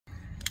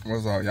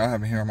What's up? Y'all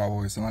haven't heard my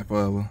voice in like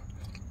forever.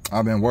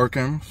 I've been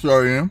working,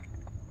 studying.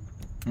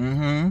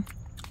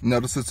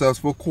 Another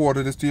successful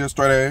quarter this year,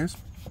 straight A's.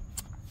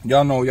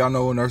 Y'all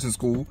know nursing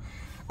school.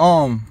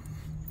 I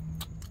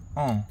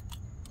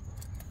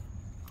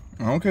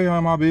don't care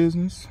y'all my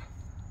business.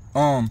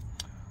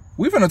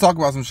 We finna talk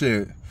about some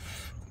shit.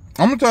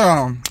 I'm gonna tell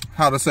y'all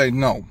how to say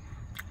no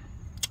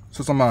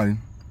to somebody.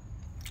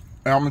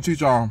 And I'm gonna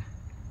teach y'all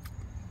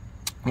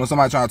when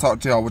somebody trying to talk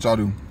to y'all what y'all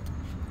do.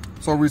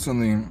 So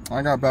recently,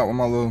 I got back with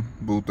my little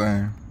boo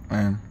thing,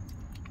 and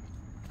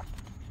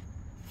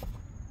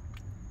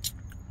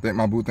I think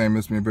my boo thing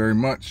missed me very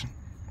much.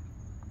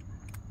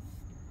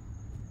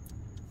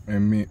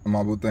 And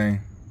my boo thing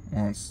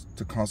wants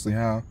to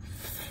constantly have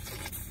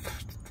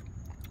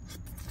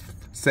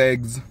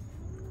sex.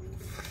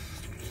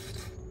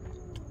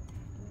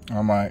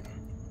 I'm like,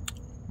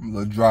 I'm a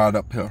little dried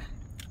up here.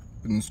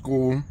 Been in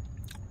school.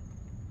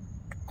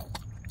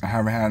 I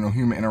haven't had no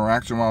human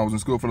interaction while I was in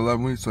school for the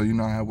 11 weeks, so you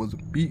know I was a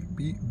beat.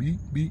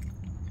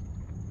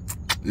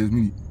 It's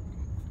me.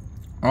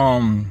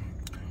 I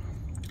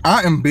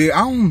am big.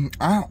 I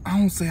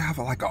don't say I have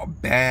like a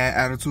bad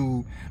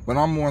attitude, but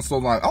I'm more so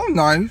like, I'm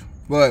nice,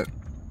 but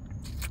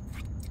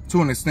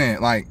to an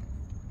extent. Like,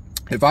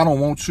 if I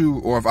don't want you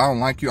or if I don't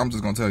like you, I'm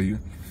just gonna tell you.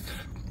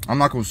 I'm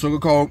not gonna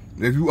sugarcoat.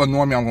 If you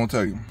annoy me, I'm gonna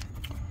tell you.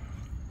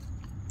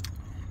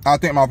 I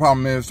think my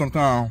problem is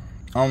sometimes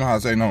I don't know how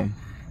to say no.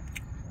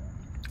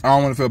 I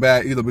don't want to feel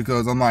bad either,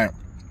 because I'm like,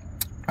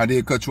 I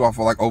did cut you off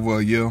for like over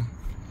a year,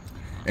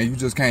 and you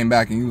just came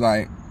back and you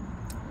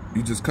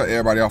just cut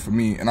everybody off for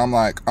me, and I'm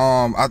like,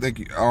 I think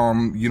you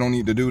don't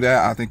need to do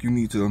that. I think you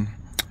need to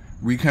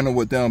rekindle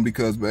with them,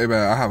 because baby,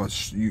 I have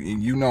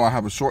you know I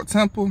have a short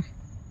temper,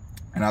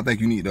 and I think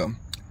you need to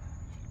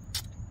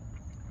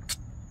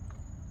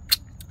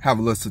have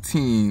a list of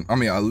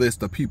a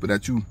list of people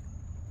that you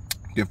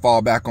can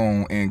fall back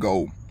on and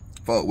go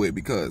fuck with,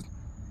 because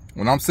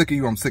when I'm sick of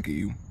you, I'm sick of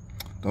you.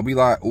 Don't be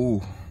like,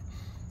 ooh,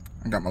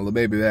 I got my little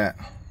baby back.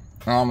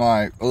 And I'm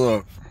like,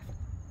 look,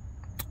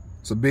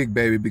 it's a big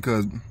baby,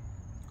 because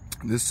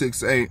this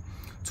 6'8",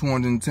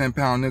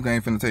 210-pound nigga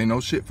ain't finna take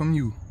no shit from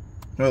you.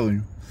 Telling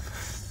you.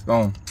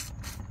 So,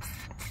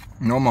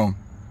 no more.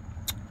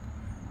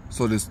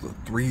 So this the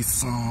 3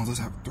 songs.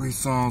 Let's have 3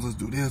 songs. Let's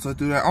do this. Let's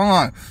do that. I'm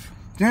like,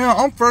 damn,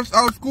 I'm first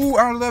out of school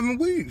out of 11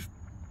 weeks.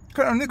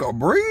 Can a nigga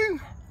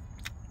breathe?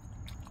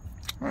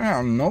 I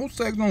have no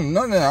sex, no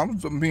nothing. I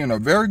was being a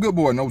very good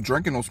boy. No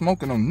drinking, no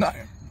smoking, no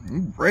nothing.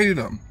 You ready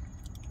to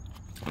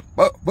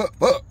but.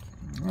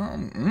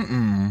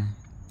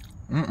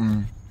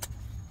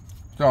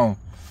 So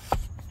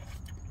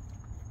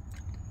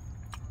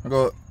I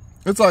go,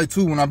 it's like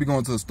 2 when I be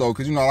going to the store,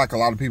 because you know, like a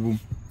lot of people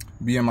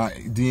be in my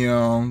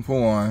DM for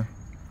one.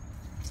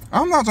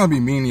 I'm not trying to be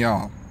mean to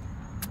y'all.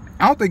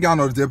 I don't think y'all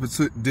know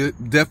the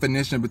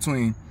definition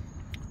between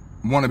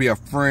want to be a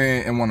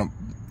friend and want to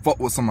fuck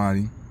with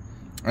somebody.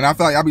 And I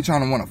feel like I be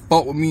trying to want to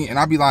fuck with me, and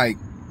I be like,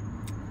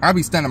 I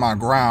be standing my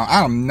ground.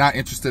 I am not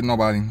interested in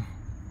nobody.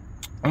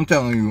 I'm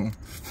telling you.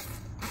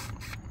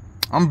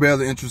 I'm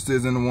barely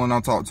interested in the one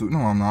I talk to. No,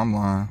 I'm not. I'm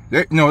lying.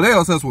 They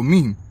obsessed with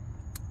me.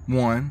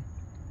 1,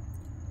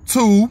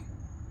 2,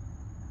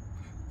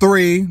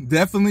 3,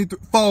 definitely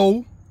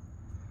 4,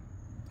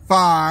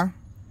 5,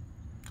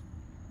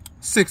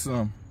 6 of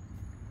them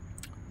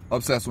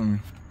obsessed with me.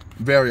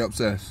 Very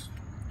obsessed.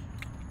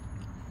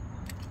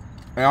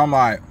 And I'm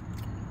like,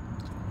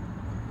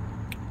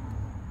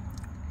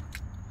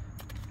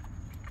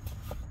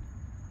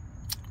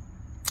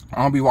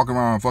 I don't be walking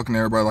around fucking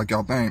everybody like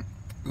y'all think.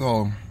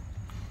 So,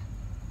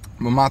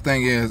 but my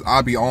thing is,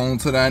 I be on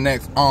to that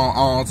next,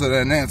 on to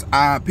that next,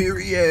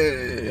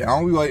 period. I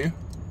don't be waiting.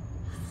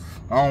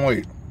 I don't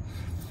wait.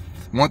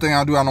 One thing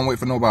I do, I don't wait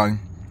for nobody.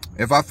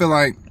 If I feel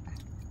like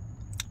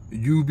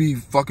you be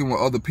fucking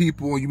with other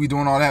people, you be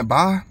doing all that,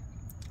 bye.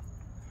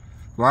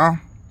 Well,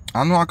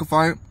 I know I can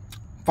fight.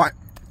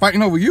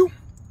 Fighting over you?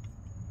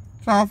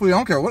 I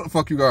don't care what the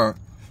fuck you got.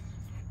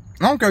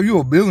 I don't care if you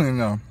a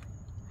billionaire.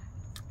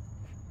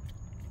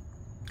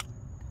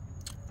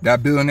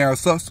 That billionaire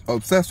obsessed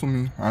with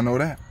me. I know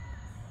that.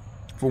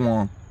 For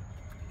one.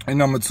 And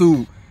number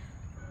 2,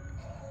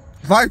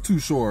 life too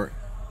short.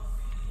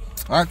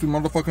 Life too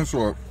motherfucking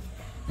short.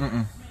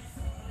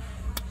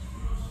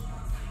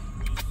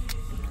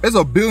 There's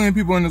a billion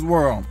people in this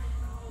world.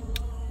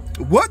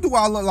 What do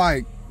I look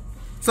like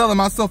selling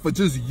myself for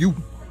just you?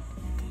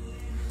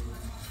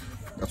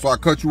 That's why I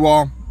cut you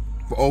off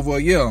for over a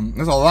year.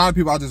 There's a lot of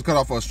people I just cut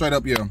off for a straight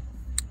up year.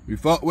 We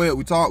fucked with,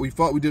 we talked, we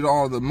fought, we did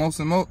all the most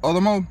and other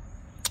mo,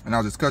 and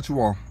I just cut you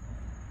off.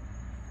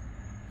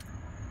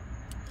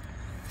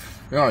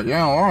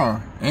 Yeah,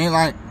 ain't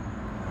like,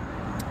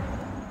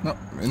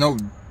 no,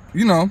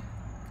 you know,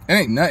 it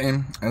ain't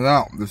nothing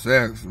about the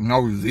sex,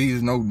 no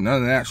disease, no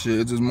none of that shit.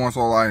 It's just more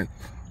so like,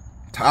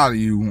 tired of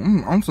you.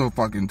 I'm so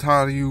fucking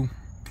tired of you.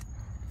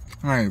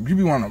 Like, you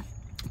be wanna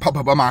pop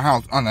up at my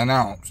house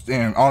unannounced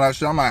and all that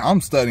shit. I'm like,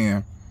 I'm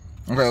studying.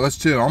 Okay, let's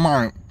chill. I'm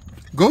like,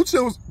 go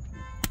chill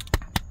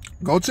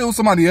with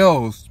somebody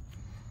else.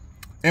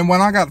 And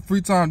when I got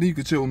free time, then you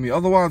can chill with me.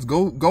 Otherwise,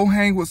 go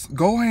hang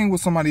with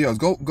somebody else.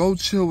 Go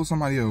chill with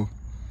somebody else.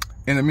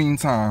 In the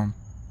meantime.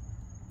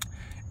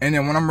 And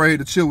then when I'm ready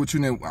to chill with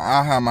you, then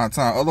I'll have my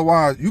time.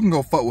 Otherwise, you can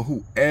go fuck with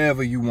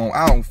whoever you want.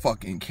 I don't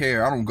fucking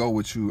care. I don't go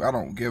with you. I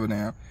don't give a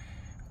damn.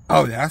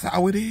 Oh, that's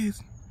how it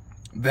is?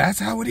 That's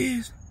how it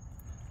is?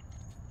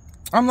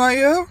 I'm like,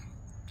 yeah.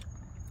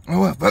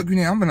 Oh, well, fuck you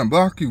now. I'm gonna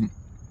block you.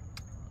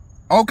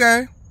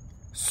 Okay.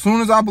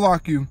 Soon as I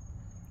block you,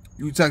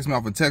 you text me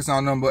off a text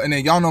out number. And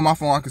then y'all know my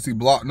phone, I can see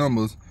blocked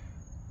numbers.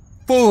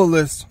 Full of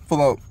lists,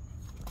 full of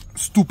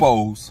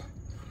stupos.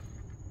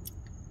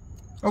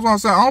 That's what I'm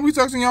saying. I don't be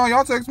texting y'all.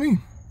 Y'all text me.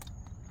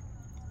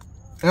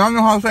 And I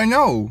know how to say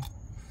no.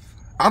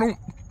 I don't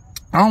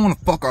want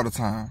to fuck all the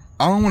time.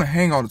 I don't want to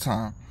hang all the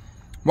time.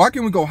 Why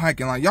can't we go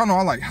hiking? Like, y'all know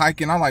I like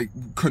hiking. I like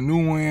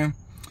canoeing.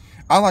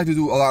 I like to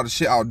do a lot of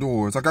shit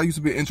outdoors. Like, I used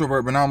to be an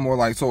introvert, but now I'm more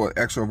like so an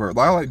extrovert.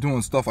 Like, I like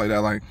doing stuff like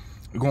that. Like,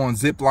 going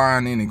zip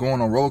lining and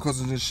going on roller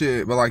coasters and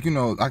shit. But like, you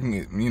know, I can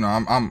get, you know,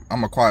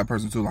 I'm a quiet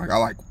person too. Like, I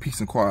like peace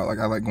and quiet. Like,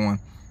 I like going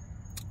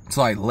to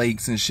like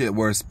lakes and shit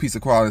where it's peace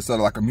and quiet instead of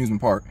like amusement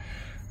park.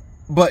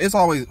 But it's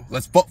always,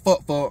 let's fuck.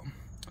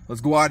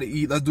 Let's go out to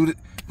eat. Let's do this.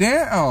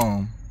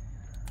 Damn.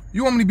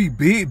 You want me to be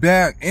big,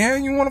 bad,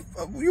 and you want to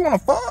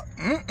fuck?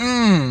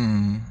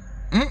 I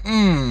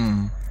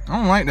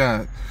don't like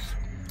that.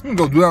 I'm gonna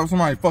go do that with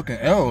somebody fucking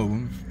else.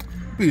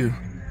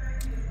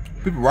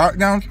 People right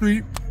down the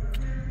street.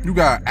 You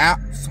got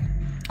apps.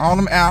 All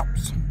them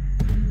apps.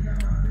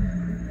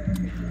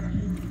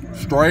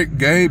 Straight,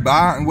 gay,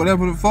 bi, and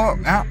whatever the fuck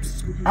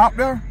apps out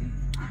there.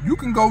 You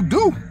can go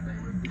do.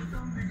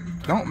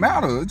 Don't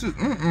matter. It's just,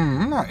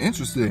 I'm not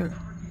interested.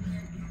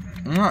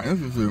 I'm not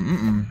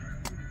interested.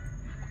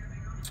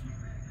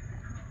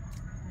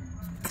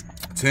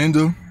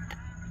 Tinder,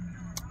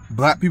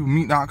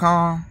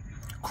 blackpeoplemeet.com,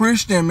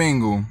 Christian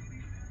mingle.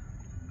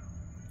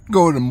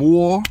 Go to the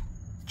mall,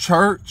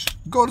 church,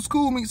 go to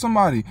school, meet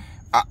somebody.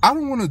 I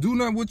don't want to do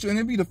nothing with you, and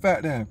it be the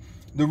fact that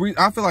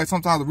I feel like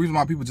sometimes the reason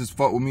why people just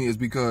fuck with me is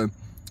because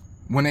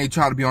when they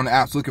try to be on the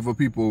apps looking for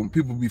people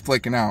be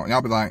flaking out, and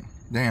I'll be like,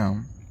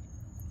 damn.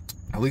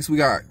 At least we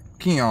got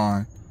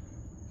Keon.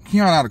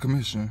 Keon out of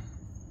commission.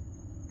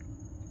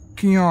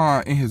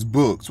 Keon in his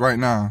books right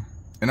now.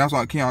 And that's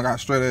why Keon got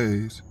straight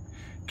A's.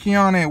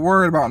 Keon ain't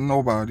worried about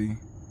nobody.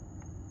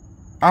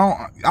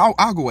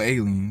 I'll go with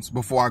aliens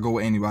before I go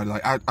with anybody.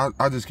 Like,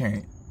 I just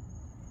can't.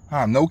 I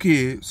have no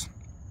kids.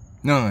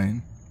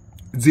 None.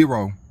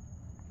 0.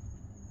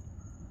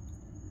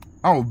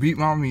 I will beat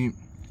my meat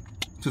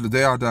to the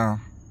day I die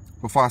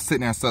before I sit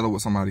there and settle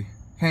with somebody.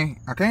 I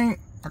can't,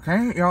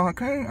 y'all. I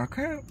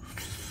can't.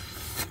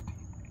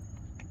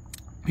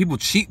 People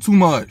cheat too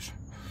much.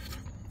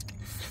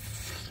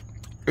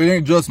 It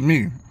ain't just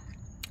me.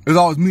 It's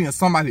always me and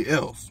somebody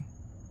else.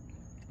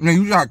 Man,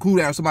 you try to cool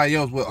down somebody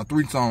else with a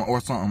threesome or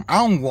something. I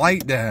don't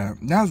like that.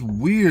 That's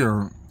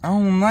weird. I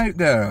don't like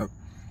that.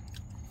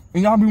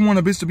 And y'all be wanting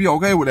a bitch to be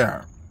okay with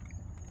that.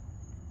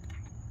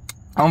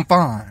 I'm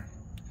fine.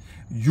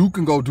 You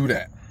can go do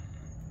that.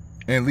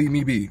 And leave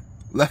me be.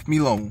 Left me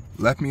alone.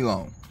 Left me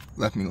alone.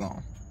 Left me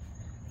alone.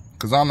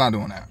 Because I'm not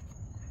doing that.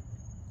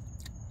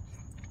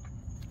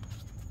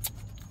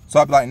 So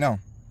I'd be like, no.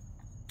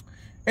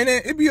 And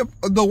then it'd be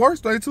the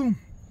worst way too.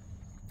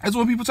 That's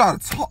when people try to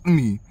talk to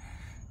me.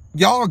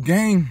 Y'all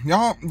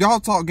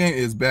talk game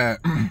is bad.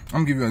 I'm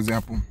gonna give you an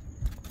example.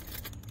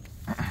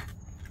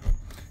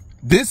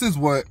 This is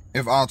what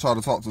if I try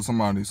to talk to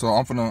somebody. So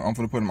I'm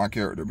finna put in my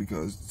character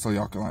because so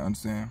y'all can like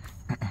understand.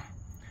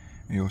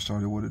 Hey, yo,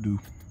 shawty, what it do?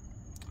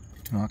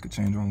 You know, I could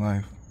change your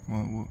life.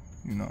 Well,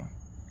 you know,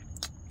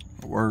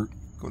 work,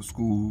 go to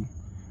school,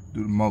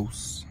 do the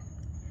most.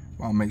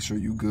 I'll make sure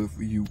you good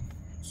for you.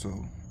 So,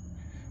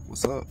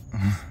 what's up?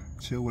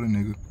 Chill with a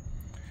nigga.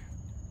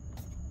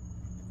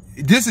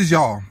 This is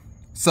y'all.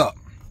 Sup?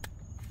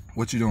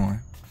 What you doing?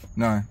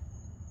 None.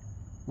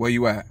 Where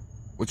you at?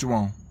 What you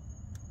want?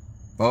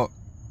 Fuck.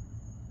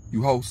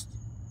 You host?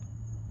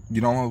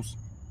 You don't host?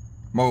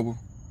 Mobile?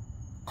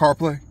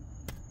 CarPlay?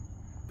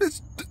 Bitch,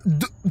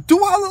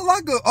 do I look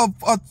like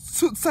a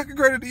second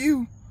grader to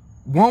you?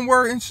 One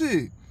word and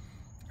shit.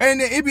 And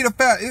then it be the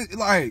fact,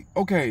 like,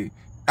 okay,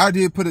 I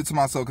did put it to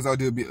myself because I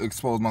did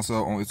expose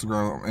myself on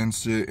Instagram and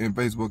shit and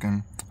Facebook,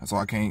 and so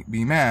I can't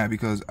be mad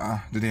because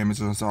the damage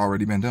has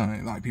already been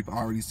done. Like, people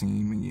already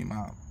seen me in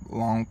my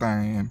long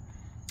thing and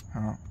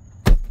how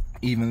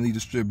evenly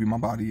distributed my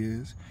body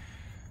is.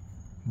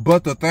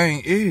 But the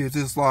thing is,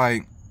 it's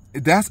like,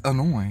 that's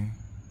annoying.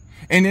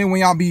 And then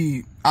when I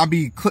be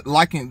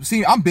liking,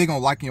 see, I'm big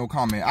on liking your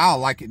comment. I'll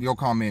like your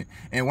comment.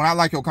 And when I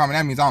like your comment,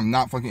 that means I'm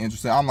not fucking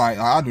interested. I'm like,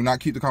 I do not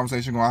keep the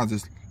conversation going. I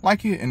just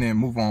like it and then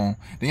move on.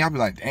 Then y'all be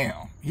like,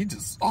 damn,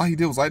 all he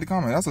did was like the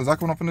comment. That's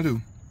exactly what I'm finna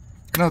do.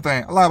 Another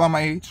thing, I lie about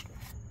my age.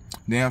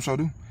 Damn sure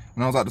do.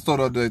 When I was at the store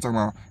the other day talking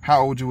about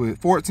how old you is,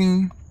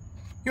 14?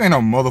 You ain't no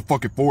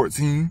motherfucking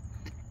 14.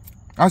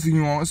 I see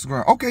you on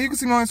Instagram. Okay, you can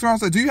see me on Instagram. I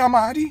said, do you have my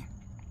ID?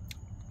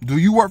 Do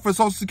you work for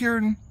Social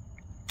Security?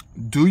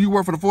 Do you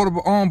work for the Florida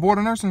Board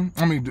of Nursing?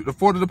 I mean, the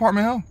Florida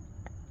Department of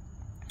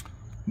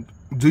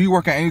Health? Do you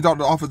work at any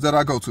doctor's office that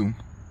I go to?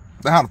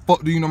 Then how the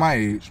fuck do you know my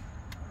age?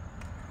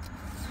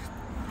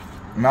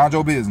 Mind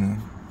your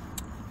business.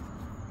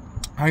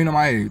 How you know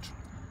my age?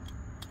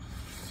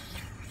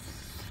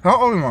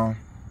 How old am I?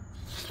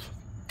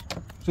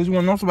 Since you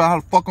want to know about how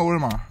the fuck old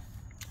am I?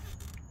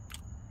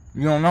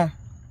 You don't know.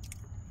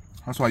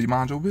 That's why you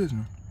mind your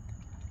business.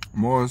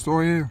 More of the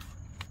story here.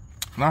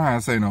 Learn how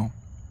to say no.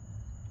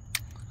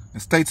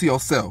 And stay to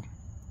yourself.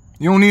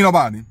 You don't need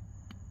nobody. You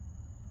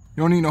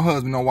don't need no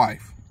husband, no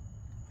wife.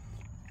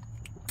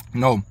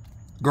 No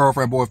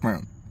girlfriend,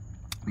 boyfriend.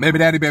 Baby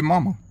daddy, baby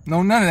mama.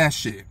 No, none of that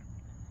shit.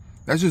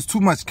 That's just too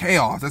much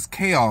chaos. That's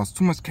chaos.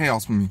 Too much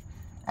chaos for me.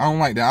 I don't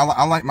like that.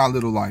 I like my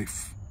little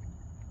life.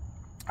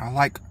 I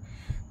like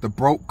the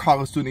broke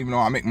college student, even though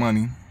I make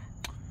money.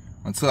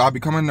 Until I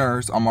become a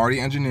nurse, I'm already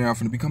an engineer. I'm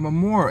going to become a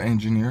more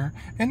engineer.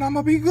 And I'm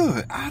going to be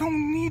good. I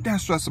don't need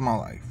that stress in my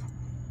life.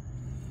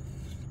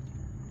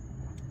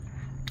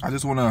 I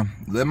just want to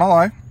live my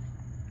life.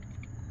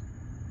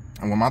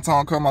 And when my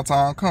time come, my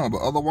time come.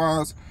 But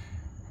otherwise,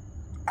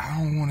 I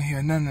don't want to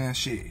hear none of that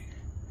shit.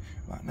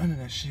 About none of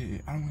that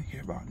shit. I don't want to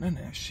hear about none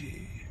of that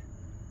shit.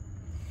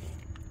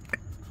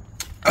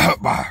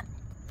 Bye.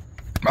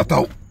 My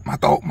throat.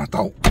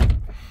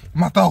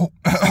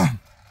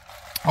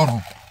 Hold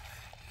on.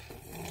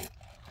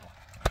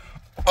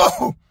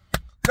 Oh,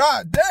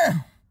 god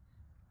damn.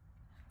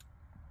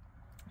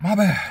 My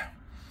bad.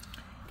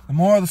 The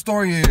moral of the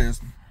story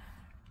is,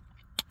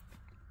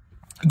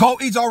 go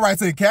eat your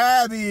rice and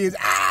cabbage.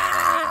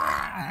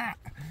 Ah!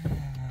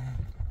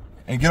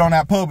 And get on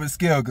that public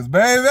scale, because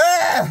baby,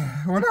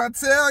 when I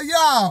tell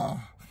y'all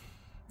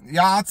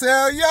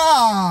tell y'all,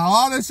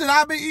 all this shit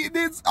I been eating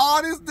this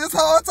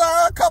whole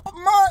time, a couple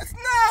months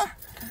now,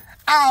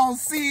 I don't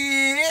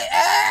see it.